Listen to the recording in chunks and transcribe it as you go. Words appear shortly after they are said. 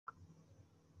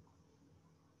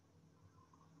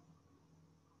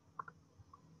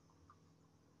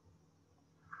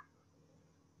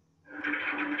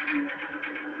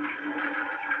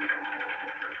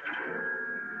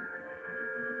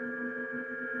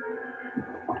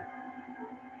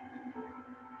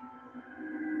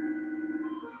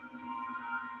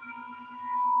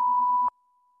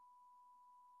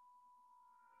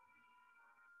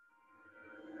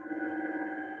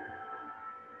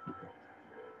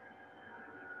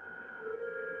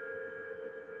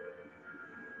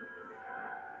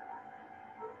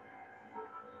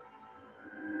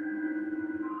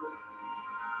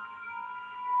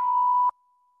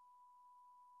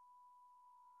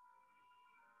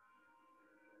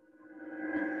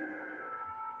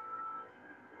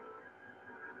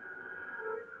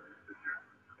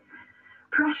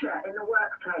Pressure in the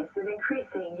workplace is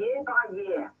increasing year by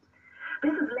year.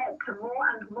 This has led to more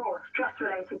and more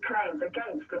stress-related claims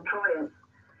against employers.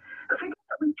 The figures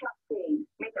that we've just seen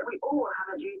mean that we all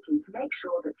have a duty to make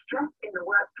sure that stress in the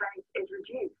workplace is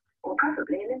reduced or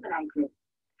preferably eliminated.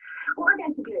 What we're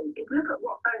going to do is look at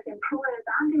what both employers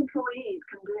and employees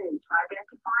can do to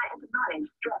identify and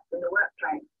manage stress in the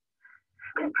workplace.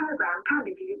 This programme can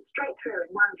be viewed straight through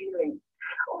in one viewing,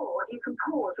 or you can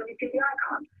pause when you see the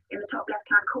icon in the top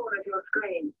left-hand corner of your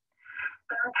screen.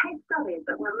 There are case studies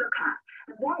that we'll look at,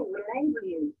 and they will enable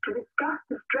you to discuss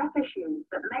the stress issues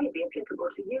that may be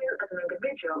applicable to you as an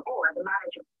individual or as a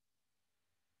manager.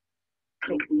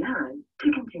 Click the arrow to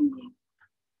continue.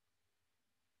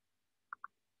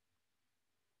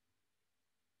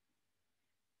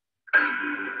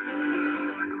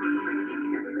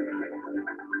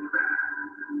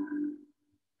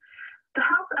 The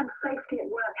Health and Safety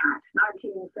at Work Act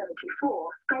 1974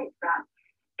 states that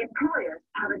employers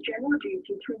have a general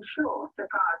duty to ensure, so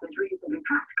far as is reasonably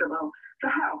practicable,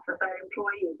 the health of their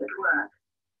employees at work.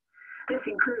 This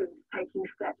includes taking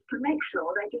steps to make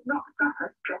sure they do not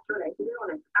suffer stress-related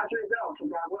illness as a result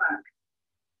of their work.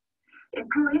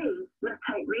 Employees must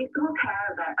take reasonable care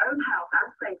of their own health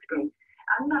and safety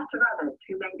and that of others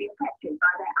who may be affected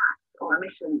by their acts or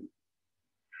omissions.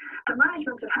 The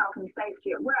Management of Health and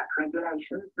Safety at Work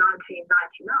Regulations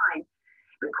 1999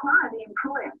 require the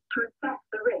employer to assess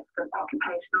the risk of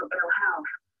occupational ill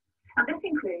health, and this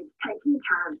includes taking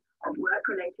account of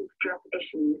work-related stress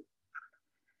issues.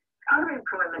 Other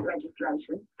employment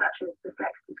legislation, such as the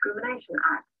Sex Discrimination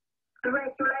Act, the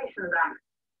Race Relations Act,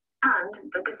 and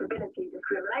the Disability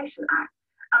Discrimination Act,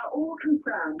 are all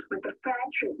concerned with the fair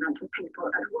treatment of people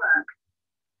at work.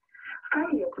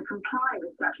 Failure to comply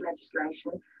with such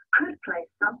legislation could place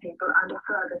some people under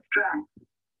further stress.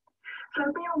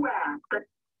 So be aware that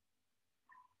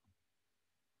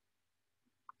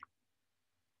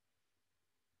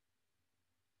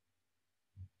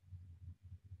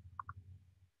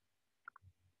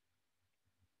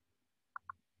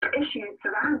issues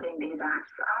surrounding these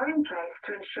acts are in place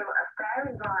to ensure a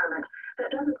fair environment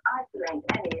that doesn't isolate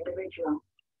any individual.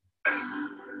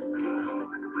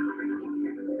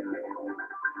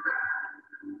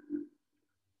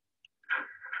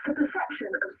 The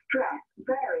perception of stress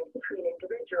varies between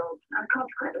individuals and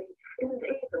consequently isn't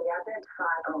easily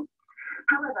identifiable.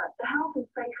 However, the Health and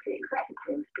Safety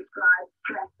Executive describes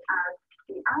stress as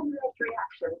the adverse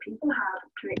reaction people have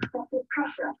to excessive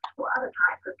pressure or other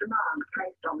types of demands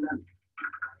placed on them.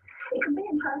 It can be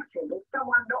interpreted as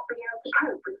someone not being able to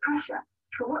cope with pressure.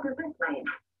 But what does this mean?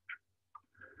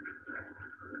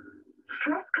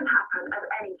 Stress can happen at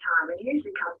any time and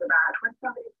usually comes about when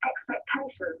somebody's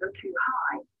expectations are too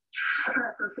high. A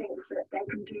person thinks that they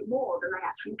can do more than they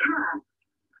actually can.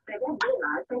 They then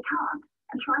realise they can't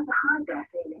and try to hide their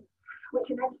feelings,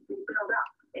 which inevitably build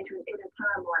up into an inner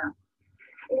turmoil.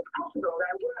 It's possible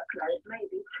their workload may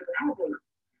be too heavy,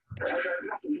 but they don't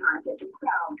recognise it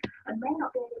themselves and may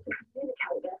not be able to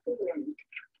communicate their feelings.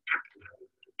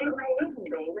 It may even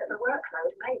be that the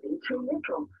workload may be too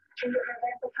little, and that they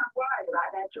then become worried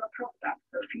about their job prospects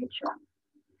for the future.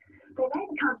 They may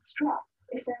become stressed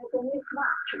if there is a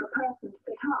mismatch of a person to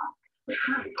the task, which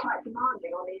can be quite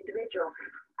demanding on the individual,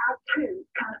 as too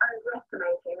can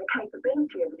overestimating the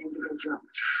capability of an individual.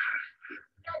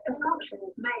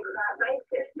 Assumptions made without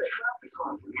basis that work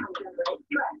can generate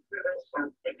stress.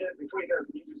 Before you go,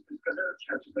 can you just discuss a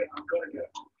chance to say, I'm going to go.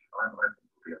 I might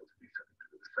be able to do something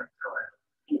at the same time.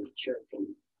 You're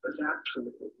joking. There's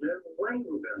absolutely no way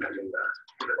we're going to do that.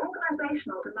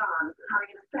 Organisational demands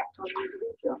having an effect on the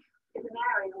individual is an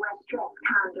area where stress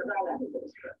can develop.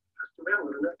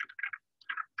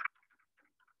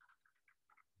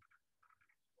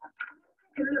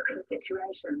 To look at a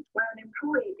situation where an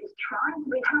employee is trying to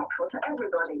be helpful to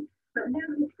everybody, but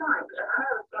loses sight of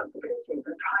her responsibilities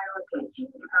and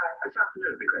priorities. That's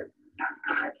absolutely great.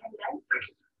 Okay then.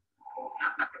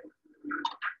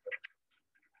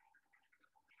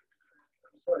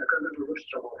 Sorry,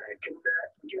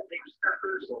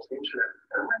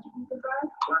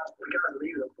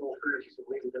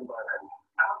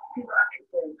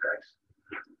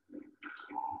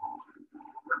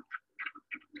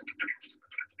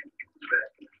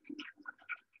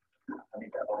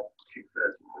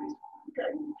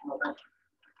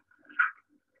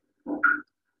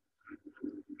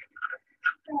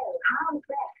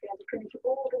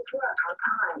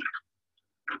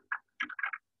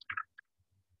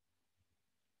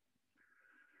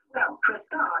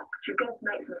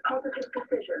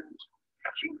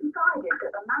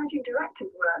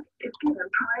 is given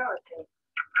priority.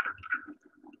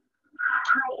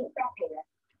 Hi, it's Beth here.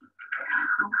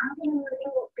 I'm having a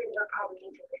little bit of a problem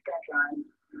meeting this deadline.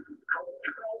 I'm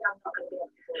afraid I'm not going to be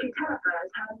able to. She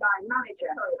telephones her line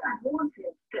manager and warns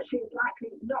him that she is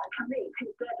likely not to meet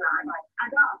his deadline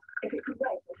and asks if it could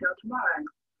wait until tomorrow.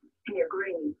 He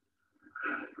agrees.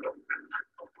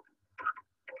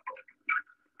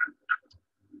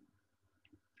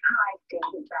 Hi,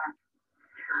 Steve, it's Beth.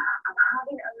 I'm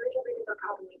having a little bit of a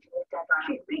problem meeting this deadline.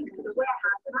 She speaks to the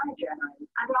warehouse manager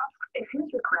and asks if his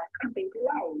request can be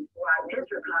delayed. While his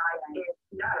reply is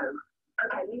no.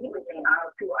 Okay, leave it with me.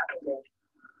 I'll see what I can do.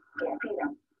 Yeah, see you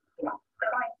then. Yeah,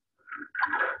 bye-bye.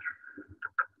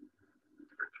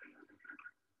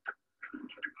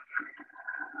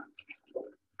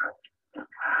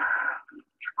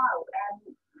 Oh,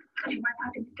 do you mind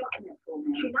typing this document for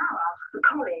me? She now asks the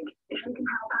colleague if she can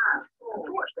help out.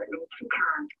 Unfortunately, she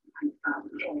can.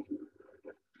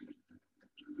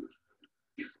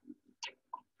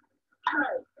 So,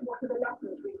 what are the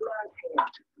lessons we've learned here?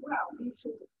 Well, you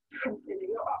should consider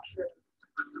your options.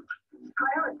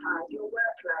 Prioritize your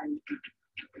workload.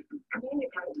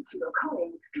 Communicate to your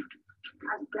colleagues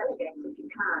and delegate if you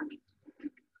can.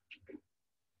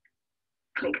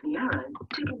 Click the arrow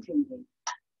to continue.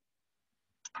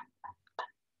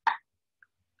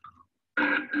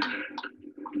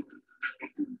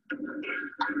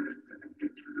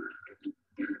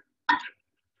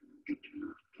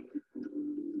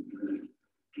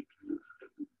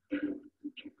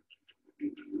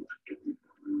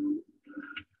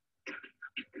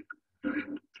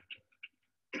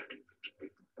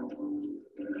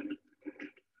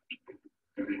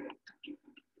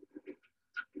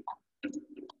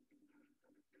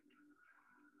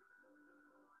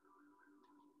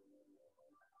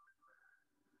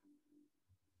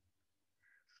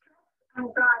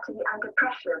 Anxiety and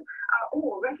depression are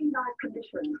all recognised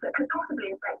conditions that could possibly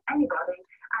affect anybody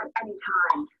at any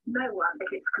time, no one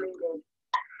is excluded.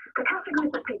 The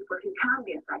categories of people who can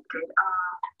be affected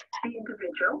are the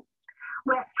individual,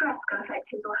 where stress can affect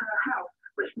his or her health,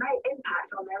 which may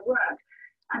impact on their work,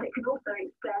 and it can also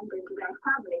extend into their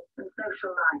family and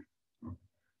social life.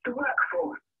 The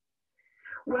workforce.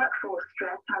 Workforce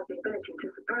stress has the ability to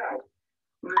spread.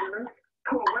 Rumours,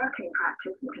 poor working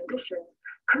practice and conditions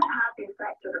could have the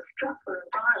effect of a stressful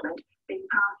environment being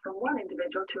passed from one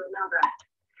individual to another.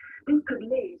 This could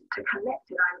lead to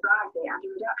collective anxiety and a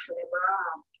reduction in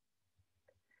morale.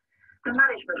 The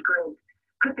management group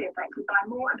could be affected by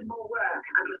more and more work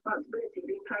and responsibility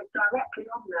being placed directly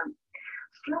on them.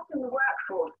 Stress in the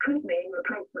workforce could mean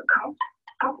replacement costs,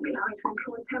 possibly having to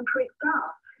employ temporary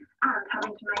staff, and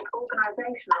having to make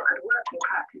organisational and working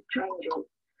practice changes.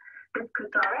 This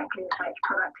could directly affect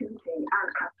productivity and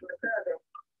customer service.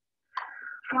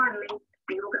 Finally,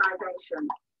 the organisation.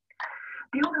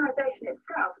 The organisation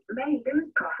itself may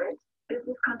lose profits,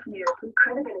 business continuity,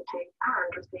 credibility, and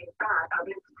receive bad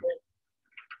publicity.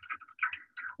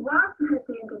 Whilst it is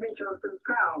the individuals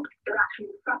themselves that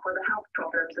actually suffer the health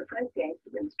problems associated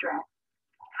with stress,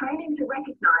 failing to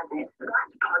recognise it and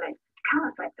act upon it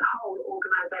can affect the whole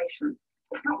organisation.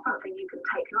 It's not something you can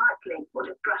take lightly or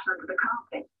just brush under the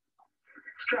carpet.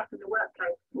 Stress in the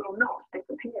workplace will not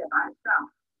disappear by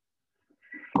itself.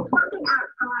 If something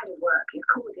outside of work is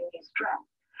causing you stress,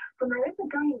 then there is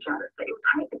a danger that you'll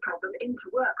take the problem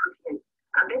into work with you,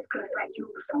 and this could affect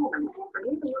your performance and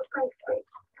even your safety.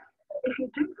 If you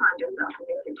do find yourself in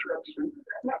this situation,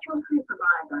 let your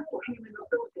supervisor or human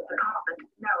resources department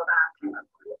know about it.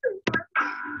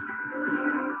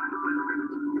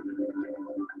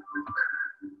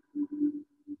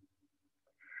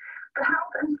 The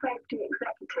Health and Safety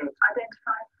Executive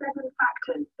identifies 7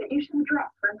 factors that you should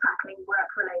address when tackling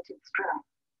work-related stress.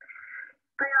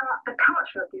 They are the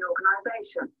culture of the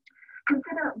organisation.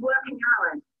 Consider working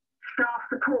hours, staff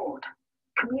support,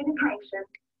 communication,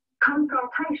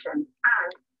 consultation,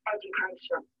 and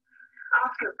education.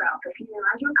 Ask yourself if you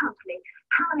and your company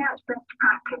carry out best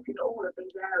practice in all of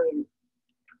these areas.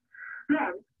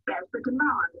 Then there's the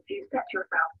demands you set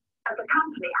yourself as a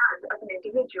company and as an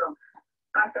individual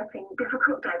by setting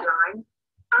difficult deadlines,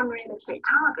 unrealistic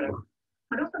targets,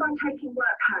 and also by taking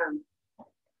work home.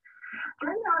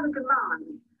 Then there are the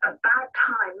demands of bad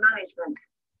time management,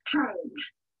 change,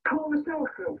 poor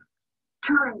resources,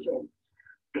 challenges,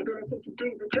 the ability to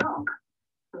do the job,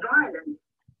 violence,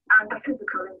 and the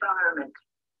physical environment,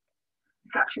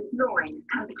 such as noise,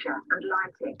 temperature, and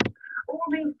lighting. All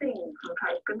these things can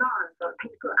place demands on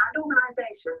people and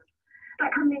organisations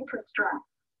that can lead to stress.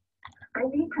 They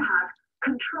need to have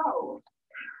control.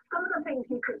 Some of the things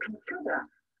you could consider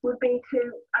would be to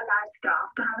allow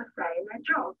staff to have a say in their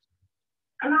jobs,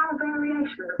 Allow a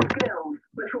variation of skills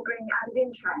which will bring added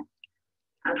interest,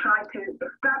 and try to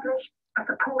establish a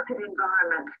supportive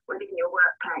environment within your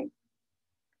workplace.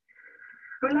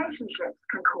 Relationships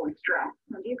can cause stress,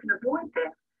 and you can avoid this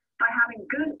by having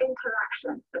good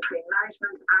interaction between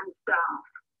management and staff,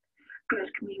 good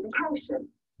communication,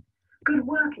 good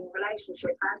working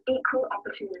relationships, and equal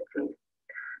opportunities.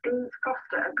 These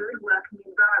foster a good working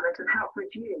environment and help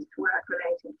reduce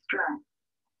work-related stress.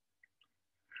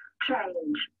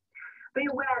 Change. Be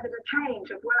aware that a change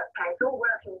of workplace or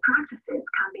working practices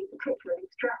can be particularly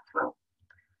stressful.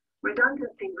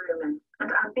 Redundancy rumours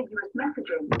and ambiguous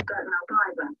messages don't help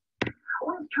either.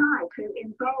 Always try to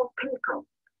involve people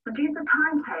and use a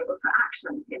timetable for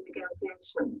action in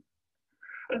negotiations.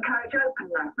 Encourage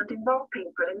openness and involve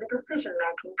people in the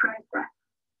decision-making process.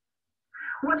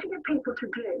 What you get people to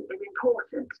do is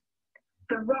important.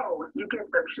 The role you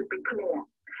give them should be clear.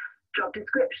 Job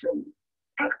descriptions,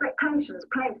 expectations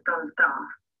placed on staff,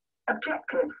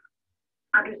 objectives,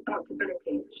 and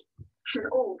responsibilities should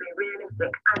all be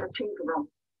realistic and achievable.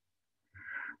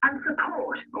 And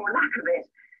support, or lack of it,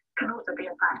 can also be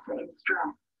a factor in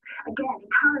stress. Again,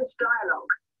 encourage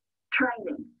dialogue,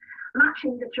 training,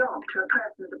 matching the job to a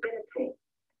person's ability,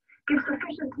 give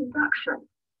sufficient induction,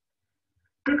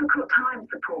 difficult time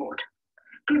support,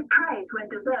 give praise when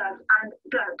deserved, and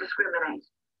don't discriminate.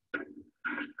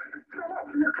 So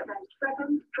let's look at those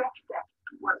 7 stress steps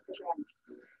once again.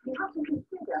 You have to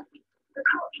consider the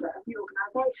culture of the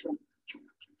organisation,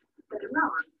 the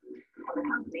demands on the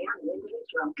company and the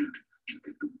individual,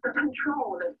 the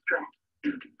control of stress,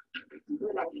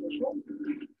 relationships,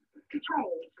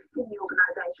 change in the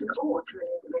organisation or to an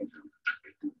individual,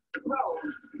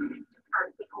 roles, and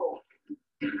support.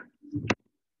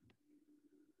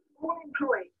 All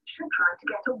employees should try to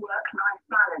get a work-life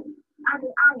balance and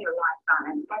an annual life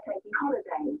balance by taking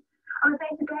holidays. On a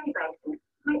day-to-day basis,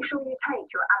 make sure you take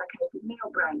your allocated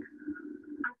meal breaks.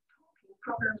 And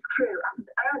talking problems through at an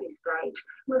early stage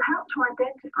will help to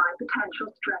identify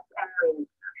potential stress areas.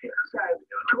 So,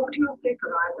 talk to your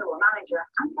supervisor or manager,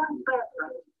 and vice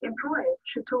versa. Employers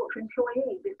should talk to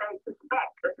employees if they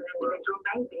suspect that an individual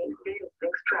may be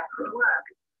experiencing stress at work.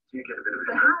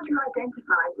 But how do you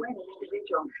identify when an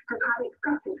individual has had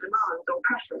excessive demands or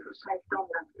pressures placed on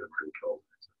them?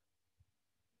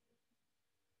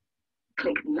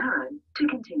 Click the arrow to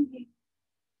continue.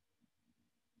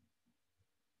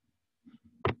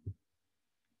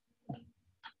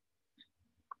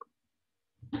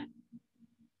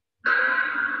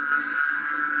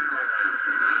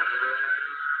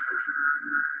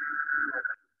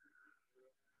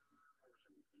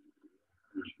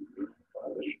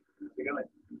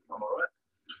 I'm alright.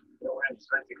 You're wearing your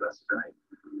safety glasses, eh?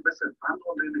 Listen, I'm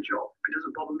not doing the job. If it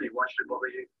doesn't bother me, why should it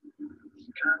bother you?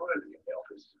 You can't do everything in the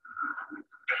office.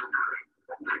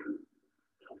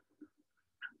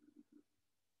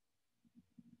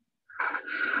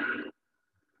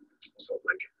 What's up,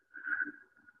 Blake?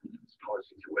 It's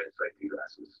policy to wear safety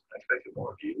glasses. I expected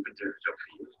more of you. You've been doing the job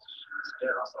for years.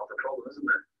 Yeah, that's not the problem, isn't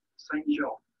it? Same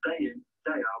job, day in,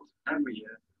 day out, every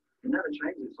year. It never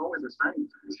changes. It's always the same.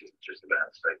 This isn't just about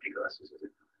safety glasses, is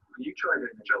it? You try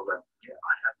doing the job then. Yeah,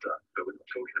 I have done, but we're not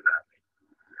talking about me.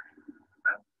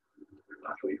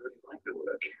 I thought you really liked the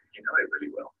work. You know it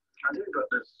really well. I do, but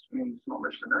there's not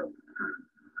much to know.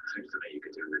 It seems to me you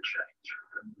could do with a change.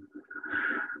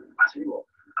 I tell you what,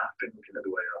 I've been looking at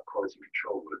the way our quality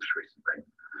control works recently.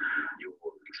 Your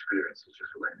experience is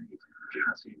just what I need. Do you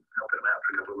fancy helping them out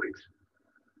for a couple of weeks?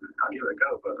 I'll give it a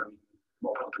go, but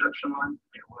more on the production line?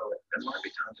 Yeah, well, it might be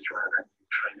time to try that new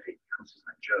trainee. What's his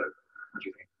name? Joe. What do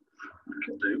you think? I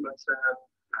can do, but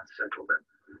that's settled then.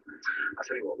 I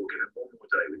tell you what, we'll give him one more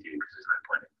day with you because there's no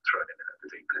point in throwing him in at the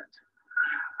deep end.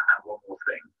 And one more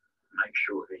thing, make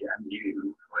sure he and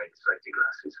you wear safety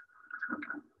glasses.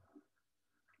 Okay.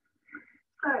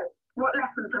 So, what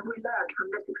lessons have we learned from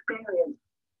this experience?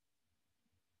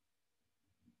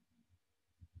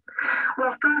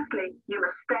 Well, firstly, you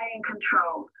must stay in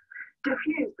control.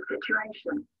 Diffuse the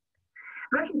situation.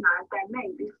 Recognise there may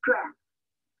be stress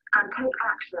and take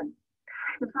action.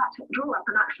 In fact, draw up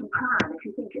an action plan if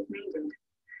you think it's needed.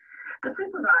 The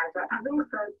supervisor has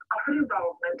also offered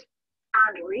involvement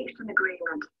and reached an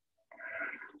agreement.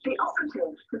 The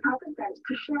operative has had the sense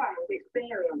to share his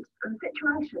experience, and the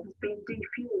situation has been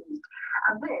defused,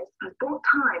 and this has bought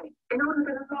time in order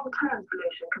that a long-term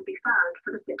solution can be found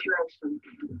for the situation.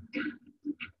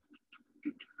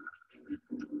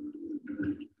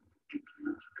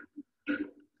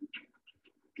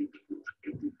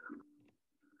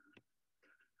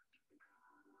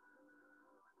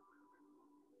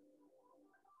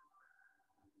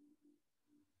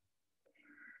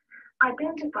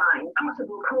 Identifying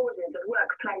possible causes of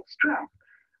workplace stress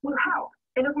will help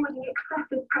in avoiding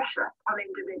excessive pressure on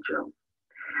individuals.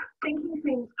 Thinking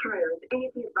things through is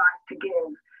easy advice to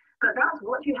give, but that's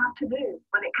what you have to do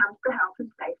when it comes to health and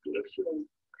safety issues.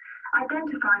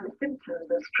 Identifying the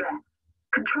symptoms of stress,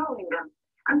 controlling them,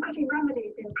 and putting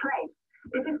remedies in place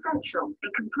is essential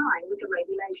in complying with the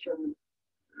regulations.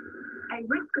 A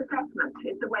risk assessment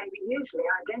is the way we usually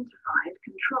identify and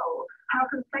control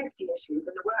health and safety issues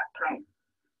in the workplace.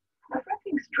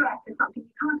 Assessing stress is something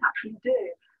you can't actually do,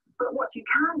 but what you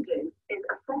can do is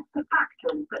assess the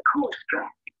factors that cause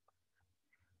stress.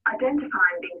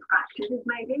 Identifying these factors is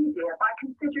made easier by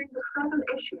considering the 7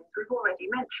 issues we've already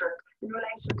mentioned in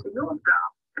relation to your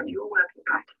staff and your working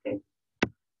practices.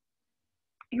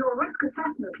 Your risk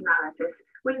assessment analysis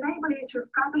will enable you to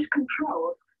establish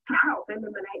controls to help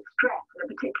eliminate stress in a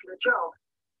particular job.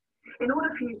 In order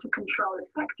for you to control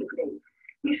effectively,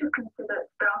 you should consider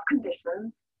staff conditions,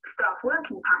 staff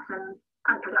working patterns,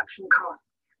 and production costs.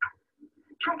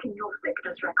 Checking your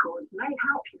sickness records may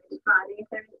help you in deciding if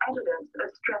there is evidence of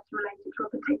stress related to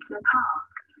a particular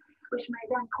task, which may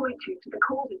then point you to the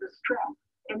causes of stress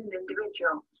in an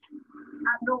individual.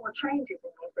 Abnormal changes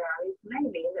in these areas may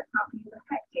mean that something is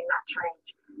affecting that change,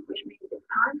 which means it's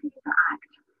time for you to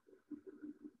act.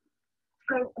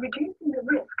 So reducing the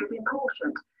risk is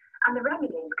important, and the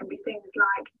remedies can be things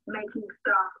like making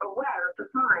staff aware of the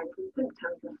signs and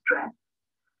symptoms of stress,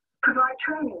 provide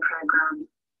training programs.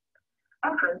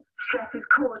 Often, stress is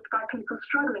caused by people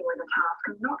struggling with a task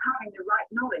and not having the right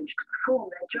knowledge to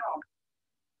perform their job.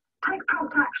 Take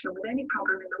prompt action with any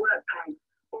problem in the workplace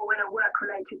or when a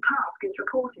work-related task is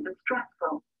reported as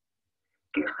stressful.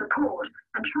 Give support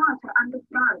and try to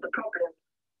understand the problem.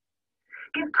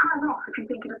 Give time off if you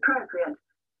think it appropriate,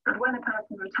 and when a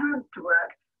person returns to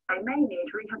work, they may need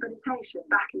rehabilitation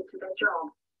back into their job.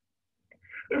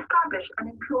 Establish an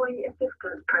employee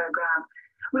assistance program,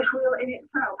 which will in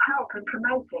itself help in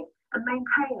promoting and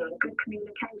maintaining good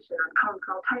communication and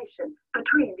consultation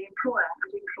between the employer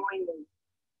and employees.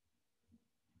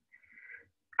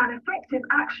 An effective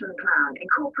action plan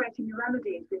incorporating the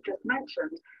remedies we've just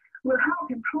mentioned will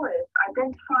help employers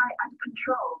identify and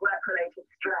control work-related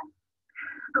stress.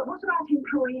 But what about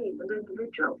employees and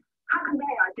individuals? How can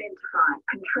they identify,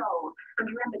 control,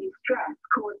 and remedy stress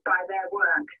caused by their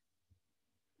work?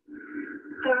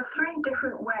 There are 3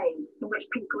 different ways in which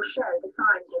people show the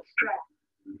signs of stress.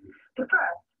 The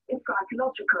first is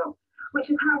psychological, which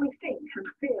is how we think and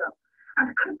feel,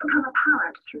 and could become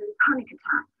apparent through panic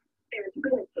attacks,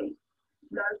 irritability,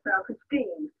 low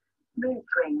self-esteem, mood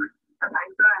swings, and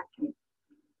anxiety.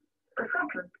 The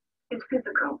second is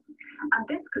physical, and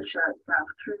this could show itself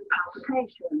through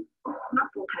palpitations,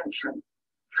 muscle tension,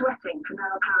 sweating for no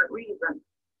apparent reason,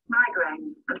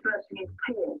 migraines, and bursting into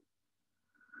tears.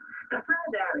 The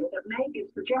third area that may give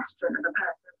suggestion of a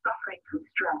person suffering from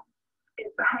stress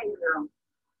is behavioural.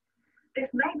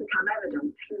 This may become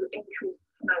evident through increased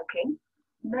smoking,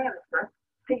 nervousness,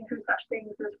 seen through such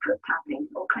things as foot tapping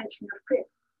or clenching of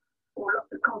fists, or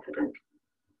loss of confidence.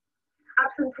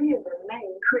 Absenteeism may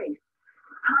increase.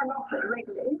 Time off at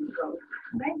regular intervals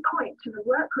may point to the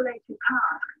work-related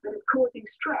task that is causing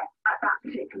stress at that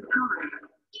particular time.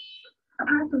 A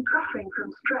person suffering from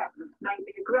stress may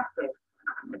be aggressive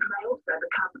and may also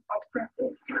become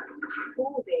obsessive.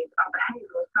 All these are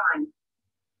behavioural signs.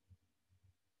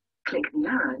 Click the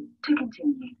arrow to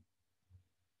continue.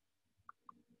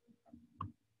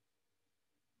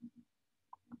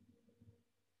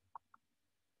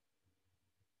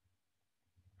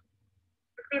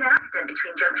 There's been an accident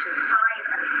between junctions 5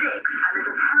 and 6, and there's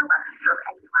a tailback of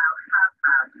 8 miles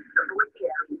southbound. Avoid the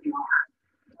area beforehand.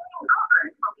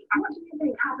 What do you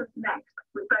think happens next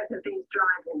with both of these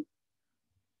drivers?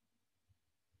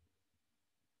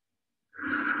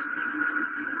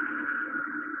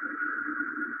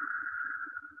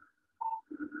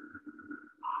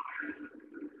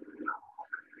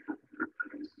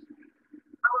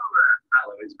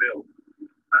 Hello, it's Bill.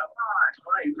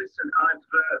 Hi, listen,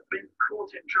 I've been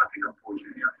caught in traffic,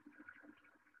 unfortunately.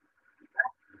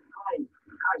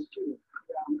 Hi, Stu.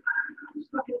 I'm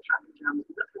stuck in a traffic jam.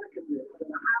 There's nothing I can do. I don't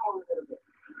know how I'm going to do it.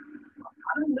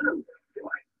 I don't know, do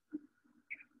I?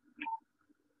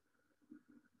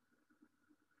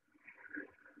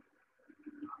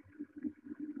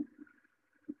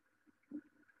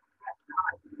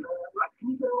 Right, can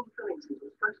you get all the fillings? We're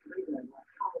supposed to be there in like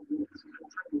 5 minutes. It's going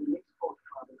to take me at least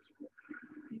 45 minutes.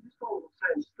 You just all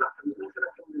say stuff and there's nothing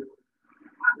I can do.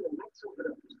 I don't know, let's sort it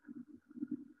up.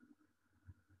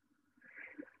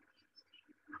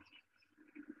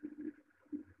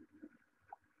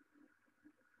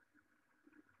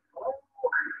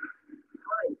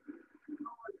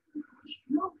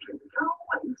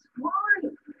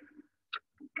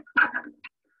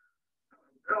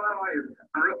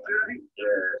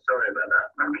 about that.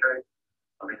 Okay.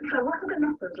 So what are the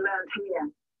lessons learned here?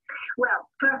 Well,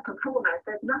 first and foremost,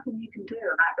 there's nothing you can do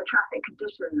about the traffic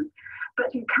conditions,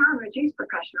 but you can reduce the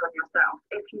pressure on yourself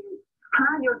if you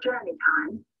plan your journey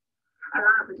time,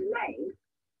 allow for delays,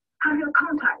 have your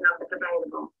contact numbers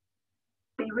available,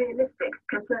 be realistic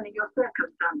concerning your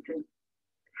circumstances,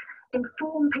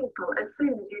 inform people as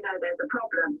soon as you know there's a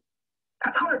problem,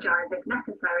 apologise if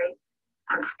necessary,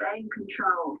 and stay in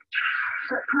control.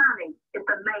 But planning is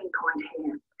the main point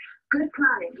here. Good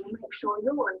planning will make sure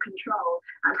you're in control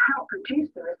and help reduce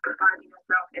the risk of finding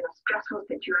yourself in a stressful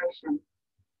situation.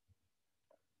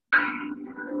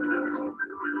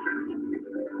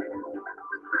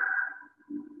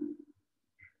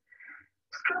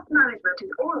 Stress management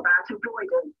is all about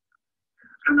avoidance.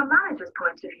 From a manager's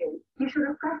point of view, you should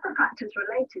assess the factors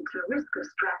related to risk of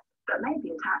stress that may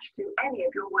be attached to any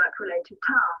of your work-related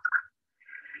tasks.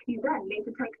 You then need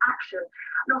to take action,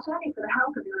 not only for the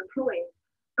health of your employees,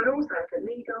 but also for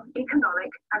legal, economic,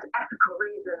 and ethical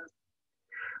reasons.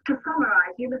 To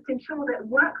summarise, you must ensure that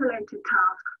work-related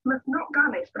tasks must not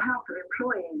damage the health of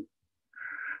employees.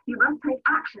 You must take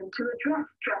action to address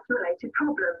stress-related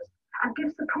problems and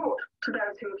give support to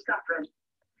those who have suffered.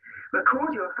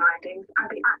 Record your findings and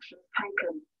the actions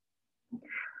taken.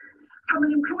 From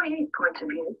an employee's point of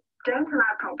view, don't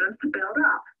allow problems to build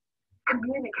up.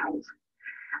 Communicate.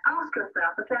 Ask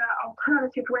yourself if there are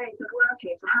alternative ways of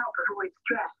working to help avoid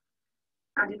stress,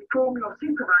 and inform your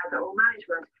supervisor or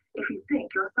management if you think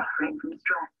you're suffering from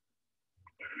stress.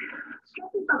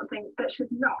 Stress is something that should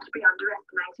not be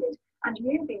underestimated, and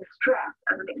using stress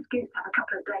as an excuse to have a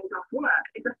couple of days off work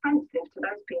is offensive to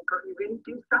those people who really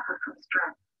do suffer from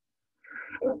stress.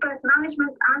 It's both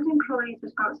management and employees'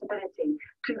 responsibility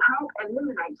to help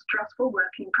eliminate stressful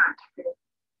working practices.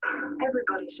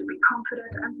 Everybody should be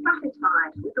confident and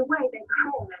satisfied with the way they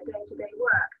perform their day-to-day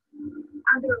work.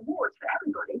 And the rewards for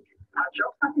everybody are job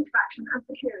satisfaction and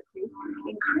security,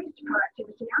 increased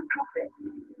productivity and profit.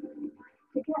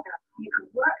 Together, you can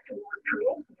work towards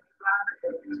creating an environment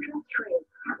that is stress-free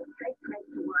and a safe place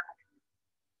to work.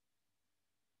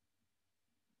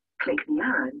 Click the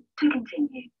arrow to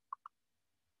continue.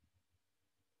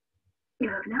 You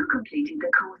have now completed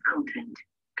the course content.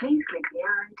 Please click the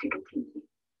arrow to continue.